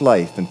live this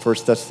life in 1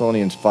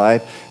 Thessalonians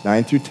 5,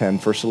 9 through 10,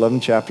 first 11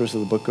 chapters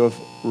of the book of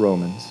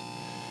Romans,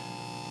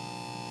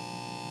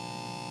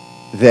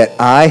 that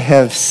I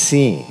have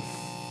seen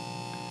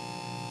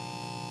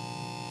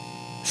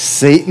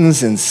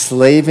Satan's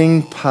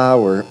enslaving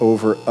power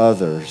over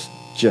others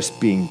just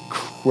being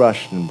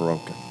crushed and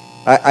broken.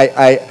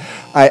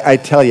 I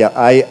tell you,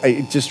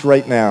 I just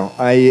right now,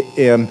 I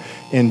am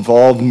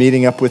involved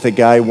meeting up with a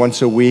guy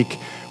once a week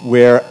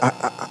where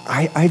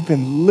I've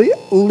been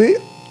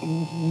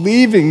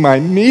leaving my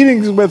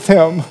meetings with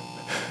him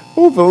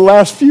over the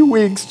last few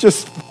weeks.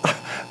 Just,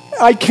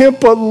 I can't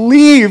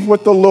believe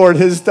what the Lord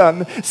has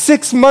done.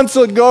 6 months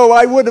ago,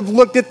 I would have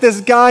looked at this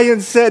guy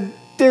and said,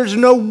 there's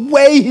no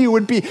way he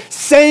would be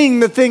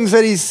saying the things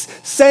that he's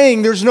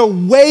saying. There's no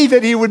way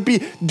that he would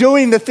be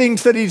doing the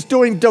things that he's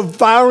doing,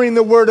 devouring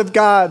the Word of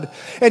God.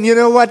 And you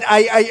know what?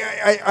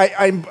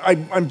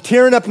 I'm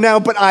tearing up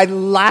now, but I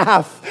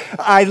laugh.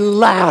 I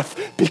laugh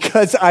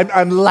because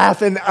I'm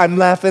laughing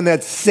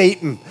at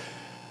Satan.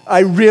 I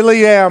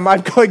really am.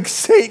 I'm going,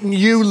 Satan,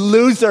 you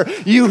loser.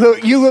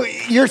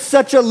 You're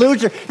such a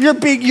loser.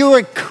 You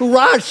were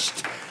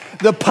crushed.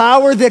 The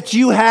power that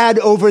you had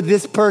over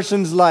this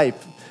person's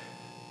life.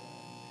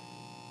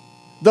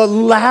 The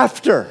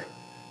laughter.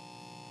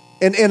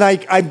 And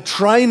I'm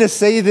trying to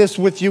say this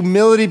with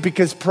humility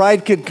because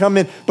pride could come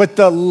in, but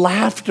the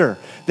laughter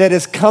that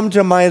has come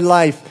to my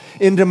life,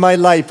 into my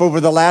life over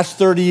the last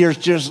 30 years,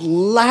 just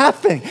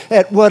laughing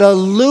at what a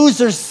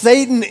loser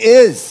Satan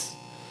is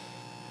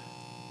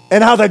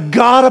and how the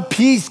God of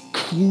peace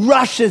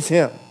crushes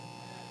him.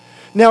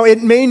 Now,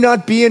 it may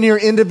not be in your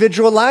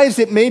individual lives.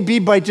 It may be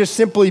by just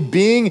simply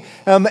being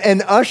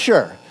an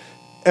usher.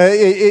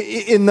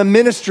 In the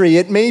ministry.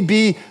 It may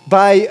be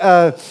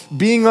by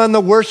being on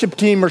the worship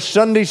team or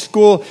Sunday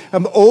school.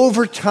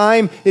 Over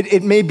time,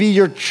 it may be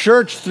your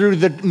church, through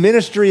the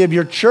ministry of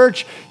your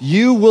church.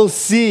 You will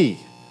see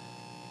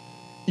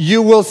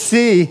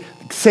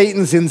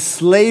Satan's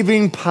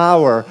enslaving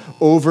power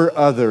over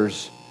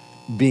others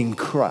being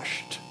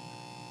crushed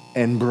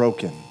and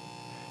broken.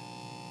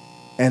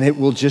 And it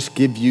will just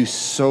give you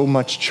so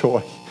much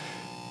joy.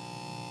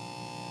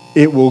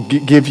 It will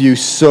give you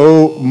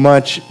so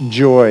much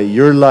joy.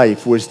 Your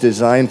life was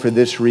designed for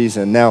this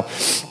reason. Now,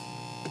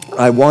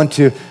 I want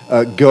to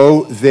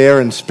go there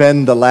and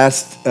spend the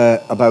last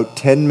about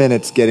 10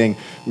 minutes getting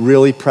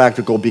really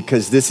practical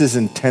because this is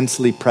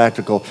intensely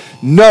practical.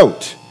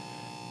 Note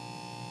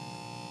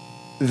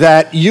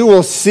that you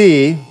will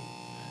see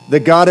the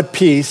God of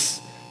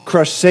peace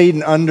crush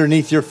Satan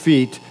underneath your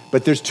feet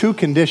but there's two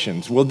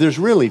conditions. Well, there's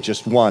really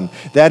just one.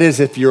 That is,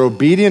 if you're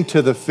obedient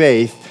to the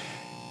faith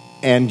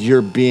and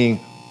you're being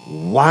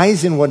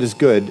wise in what is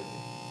good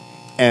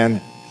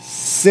and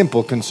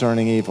simple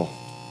concerning evil.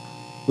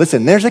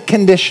 Listen, there's a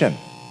condition.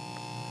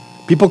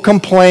 People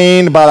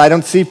complain about, I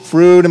don't see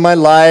fruit in my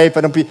life.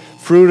 I don't see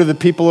fruit of the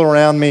people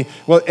around me.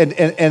 Well,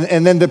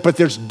 but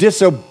there's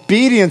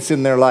disobedience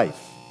in their life.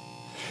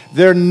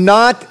 They're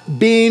not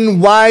being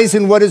wise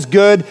in what is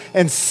good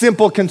and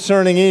simple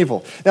concerning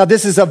evil. Now,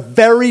 this is a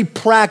very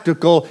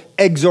practical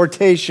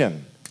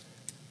exhortation.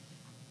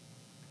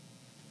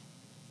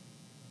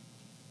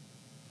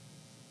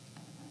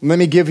 Let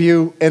me give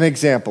you an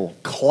example.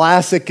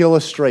 Classic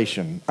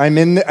illustration. I'm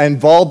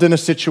involved in a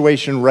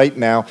situation right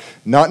now,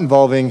 not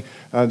involving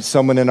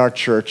someone in our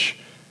church,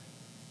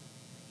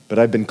 but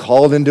I've been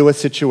called into a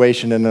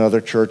situation in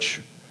another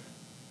church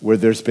where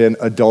there's been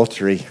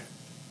adultery.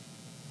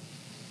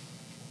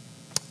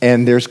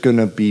 And there's going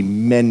to be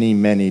many,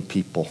 many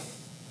people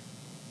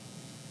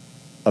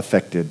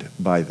affected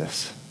by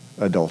this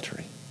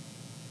adultery.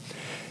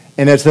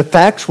 And as the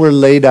facts were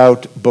laid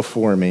out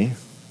before me,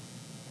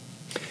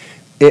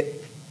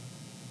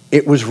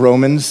 it was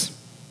Romans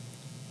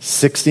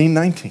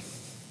 16:19.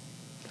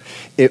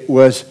 It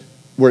was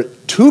where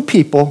two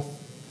people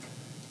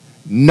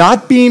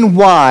not being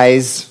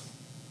wise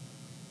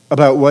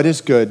about what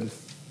is good,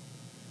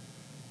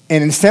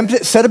 and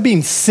instead of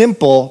being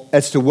simple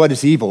as to what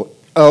is evil,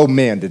 oh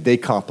man, did they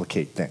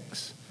complicate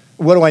things.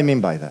 What do I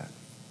mean by that?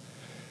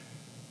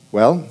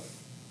 Well,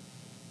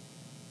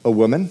 a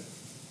woman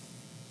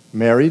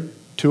married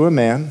to a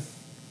man,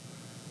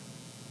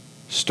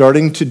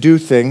 starting to do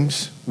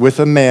things with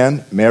a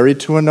man married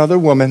to another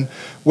woman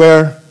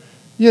where,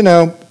 you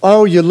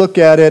look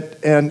at it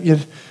and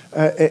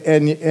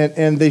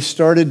they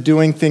started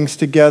doing things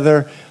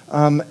together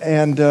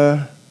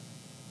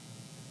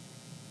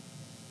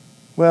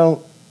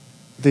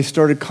they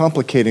started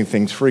complicating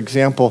things. For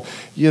example,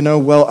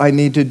 I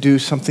need to do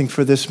something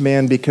for this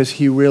man because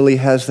he really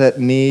has that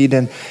need,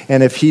 and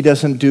if he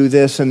doesn't do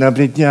this,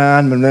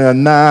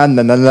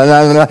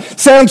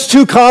 sounds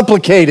too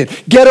complicated.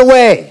 Get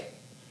away.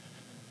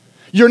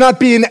 You're not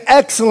being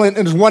excellent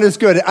in what is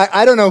good.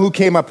 I don't know who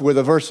came up with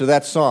a verse of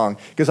that song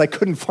because I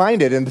couldn't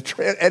find it in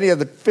any of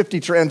the 50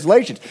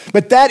 translations.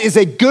 But that is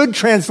a good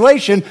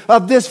translation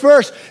of this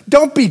verse.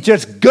 Don't be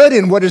just good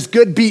in what is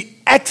good. Be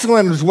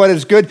excellent in what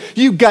is good.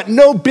 You've got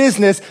no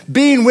business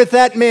being with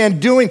that man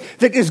doing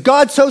that. Is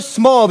God so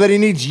small that he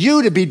needs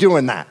you to be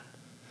doing that?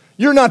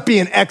 You're not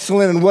being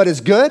excellent in what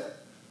is good.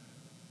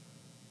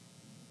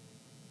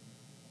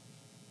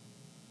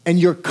 And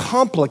you're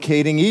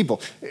complicating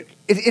evil.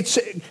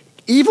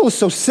 Evil is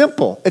so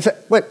simple.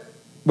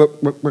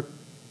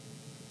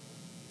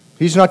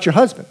 He's not your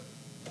husband.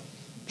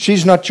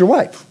 She's not your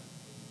wife.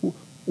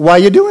 Why are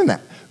you doing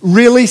that?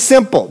 Really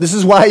simple. This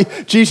is why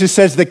Jesus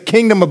says the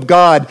kingdom of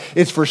God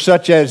is for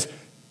such as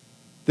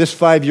this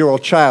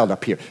 5-year-old child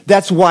up here.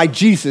 That's why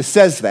Jesus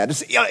says that.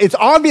 It's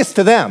obvious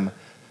to them.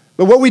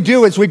 But what we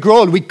do is we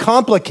grow and we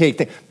complicate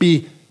things.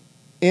 Be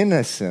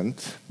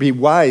innocent. Be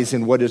wise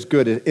in what is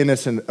good and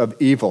innocent of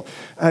evil.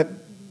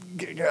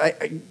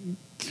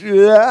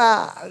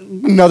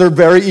 Another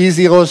very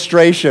easy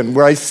illustration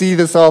where I see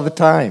this all the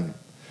time.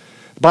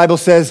 The Bible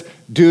says,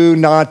 do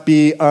not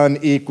be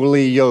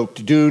unequally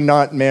yoked. Do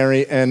not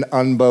marry an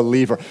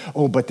unbeliever.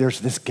 Oh, but there's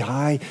this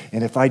guy,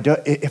 and if I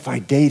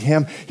date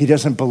him, he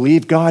doesn't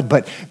believe God,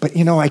 but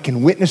I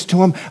can witness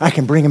to him. I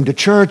can bring him to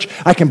church.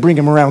 I can bring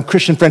him around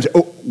Christian friends.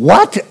 Oh,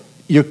 what?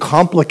 You're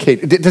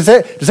complicated. Does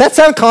that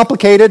sound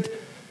complicated?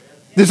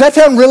 Does that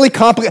sound really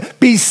complicated?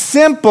 Be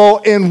simple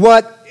in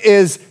what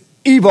is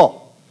evil.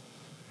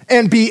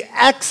 And be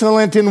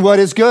excellent in what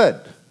is good.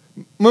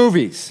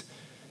 Movies.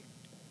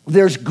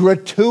 There's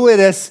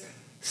gratuitous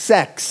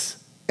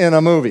sex in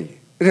a movie.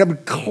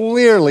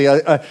 Clearly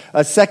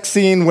a sex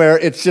scene where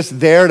it's just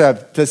there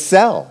to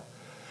sell.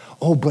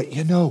 Oh, but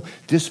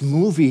this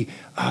movie,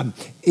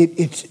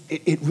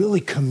 it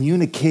really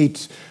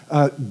communicates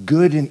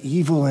good and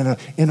evil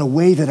in a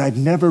way that I've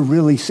never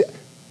really seen.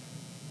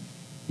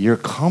 You're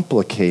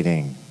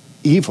complicating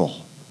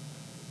evil.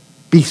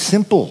 Be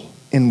simple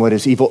in what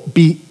is evil.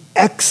 Be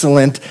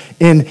excellent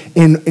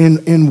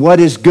in what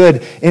is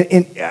good.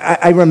 And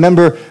I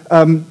remember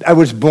I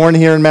was born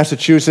here in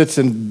Massachusetts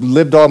and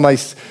moved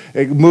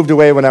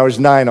away when I was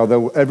 9,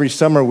 although every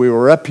summer we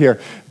were up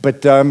here.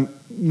 But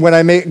when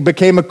I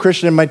became a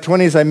Christian in my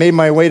 20s, I made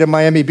my way to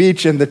Miami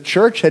Beach, and the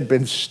church had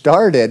been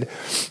started,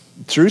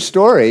 true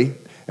story,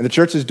 and the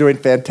church is doing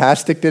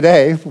fantastic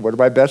today. One of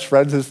my best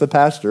friends is the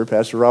pastor,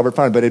 Pastor Robert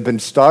Pond, but it had been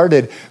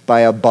started by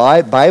a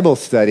Bible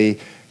study,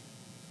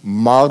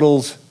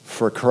 Models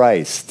for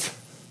Christ.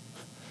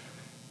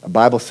 A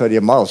Bible study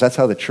of models. That's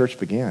how the church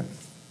began.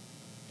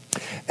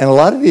 And a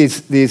lot of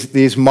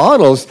these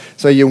models,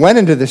 so you went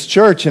into this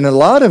church, and a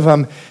lot of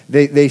them,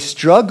 they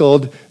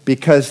struggled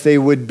because they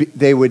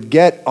would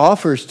get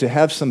offers to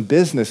have some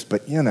business,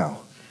 but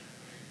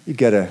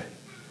they're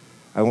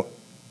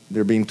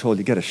being told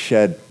you got to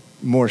shed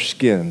more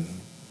skin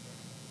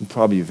than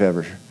probably you've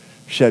ever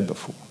shed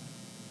before.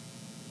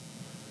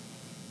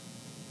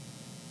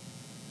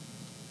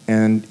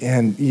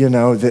 And you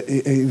know,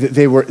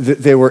 they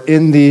were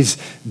in these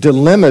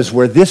dilemmas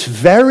where this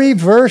very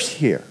verse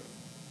here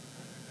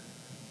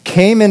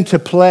came into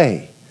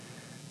play.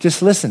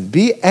 Just listen,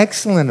 be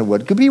excellent at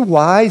what good, be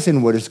wise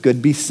in what is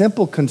good, be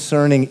simple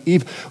concerning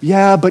evil.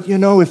 Yeah, but you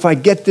know, if I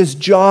get this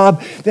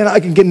job, then I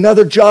can get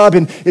another job,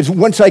 and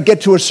once I get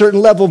to a certain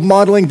level of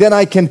modeling, then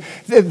I can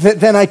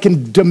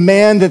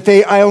demand that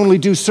I only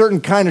do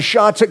certain kind of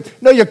shots.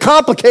 No, you're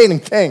complicating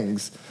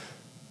things.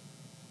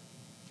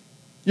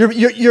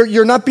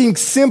 You're not being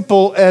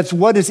simple as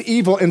what is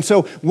evil. And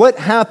so what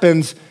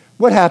happens,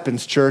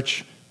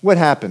 church? What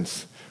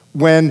happens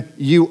when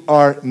you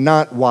are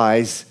not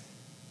wise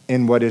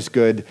in what is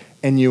good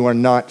and you are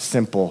not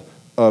simple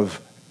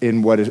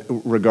in what is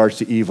regards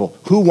to evil?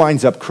 Who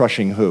winds up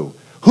crushing who?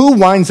 Who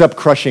winds up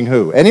crushing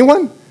who?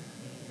 Anyone?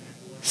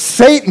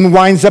 Satan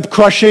winds up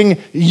crushing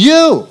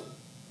you.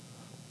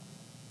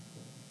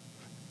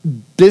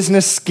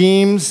 Business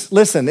schemes,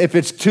 listen, if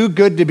it's too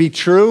good to be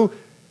true,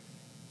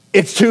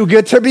 it's too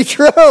good to be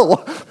true.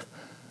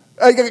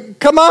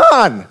 Come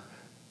on.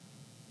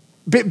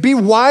 Be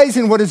wise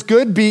in what is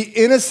good. Be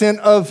innocent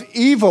of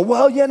evil.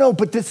 Well, you know,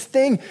 but this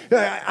thing,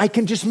 I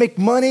can just make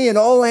money, and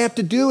all I have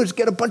to do is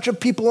get a bunch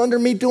of people under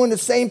me doing the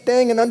same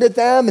thing and under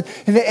them.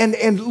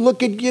 And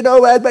look at, you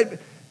know,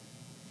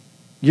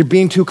 you're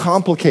being too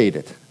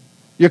complicated.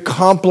 You are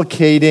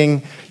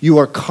complicating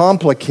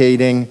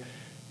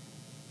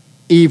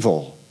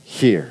evil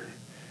here.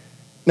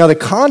 Now, the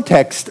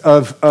context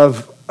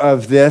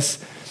of this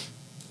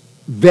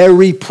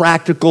very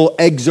practical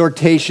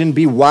exhortation,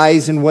 be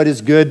wise in what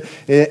is good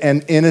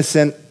and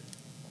innocent,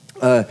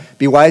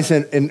 be wise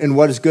in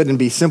what is good and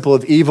be simple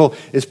of evil,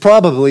 is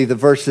probably the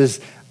verses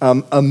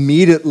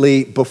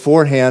immediately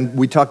beforehand.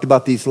 We talked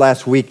about these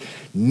last week.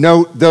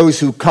 Note those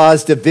who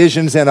cause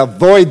divisions and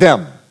avoid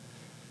them.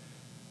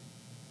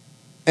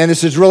 And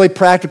this is really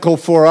practical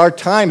for our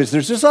time.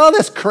 There's just all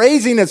this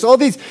craziness, all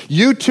these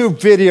YouTube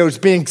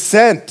videos being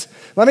sent.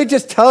 Let me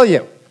just tell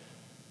you,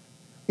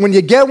 when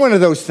you get one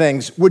of those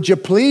things, would you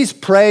please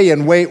pray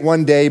and wait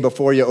one day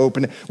before you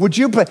open it? Would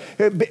you?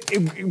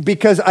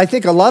 Because I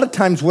think a lot of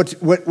times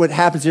what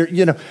happens here,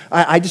 you know,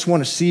 I just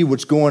want to see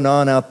what's going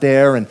on out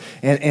there, and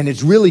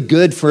it's really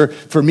good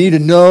for me to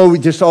know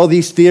just all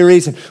these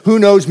theories, and who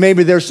knows,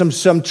 maybe there's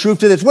some truth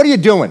to this. What are you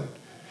doing?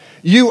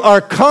 You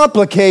are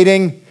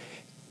complicating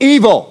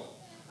evil.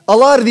 A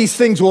lot of these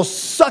things will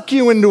suck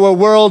you into a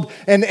world,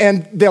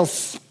 and they'll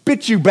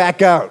spit you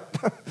back out.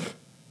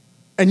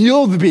 And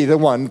you'll be the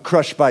one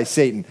crushed by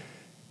Satan.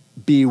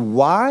 Be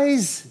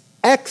wise,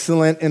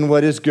 excellent in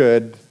what is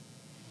good,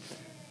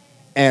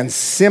 and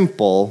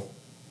simple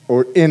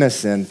or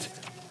innocent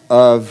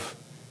of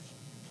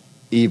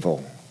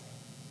evil.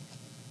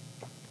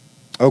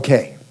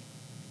 Okay.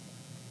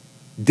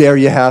 There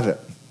you have it.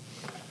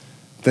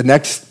 The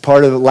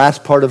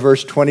last part of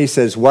verse 20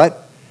 says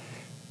what?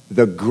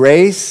 The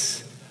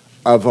grace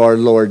of our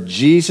Lord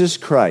Jesus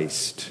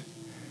Christ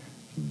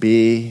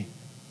be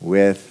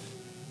with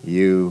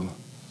you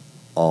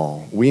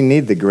all. We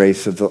need the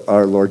grace of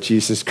our Lord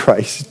Jesus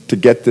Christ to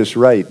get this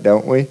right,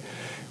 don't we?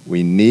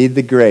 We need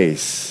the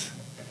grace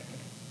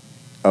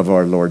of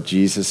our Lord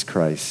Jesus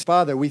Christ.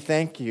 Father, we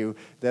thank you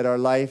that our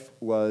life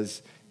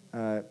was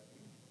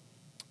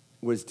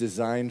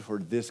designed for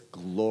this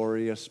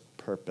glorious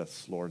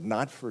purpose, Lord,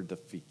 not for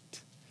defeat.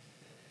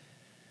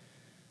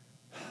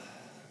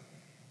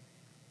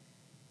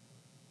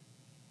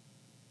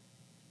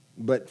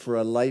 But for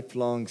a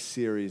lifelong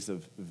series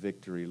of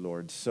victory,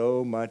 Lord.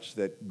 So much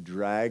that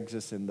drags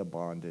us into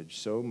bondage.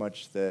 So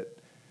much that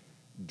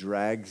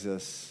drags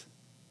us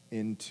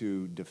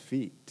into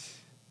defeat.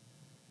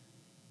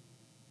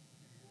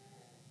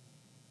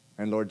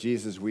 And Lord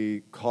Jesus,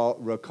 we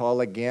recall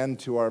again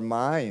to our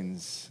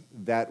minds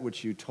that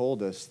which you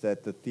told us,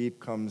 that the thief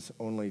comes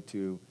only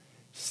to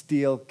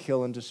steal,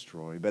 kill, and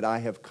destroy. But I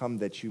have come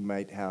that you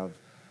might have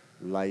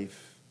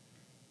life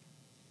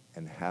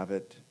and have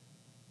it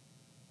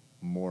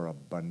more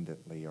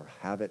abundantly, or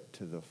have it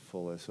to the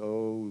fullest.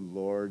 Oh,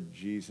 Lord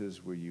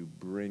Jesus, will you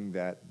bring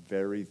that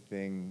very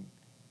thing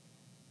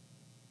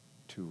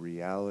to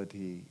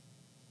reality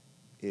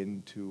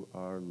into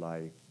our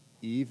life,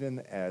 even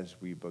as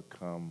we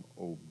become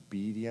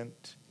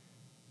obedient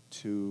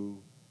to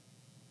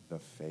the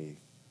faith.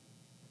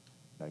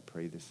 I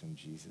pray this in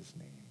Jesus'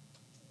 name.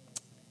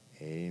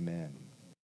 Amen.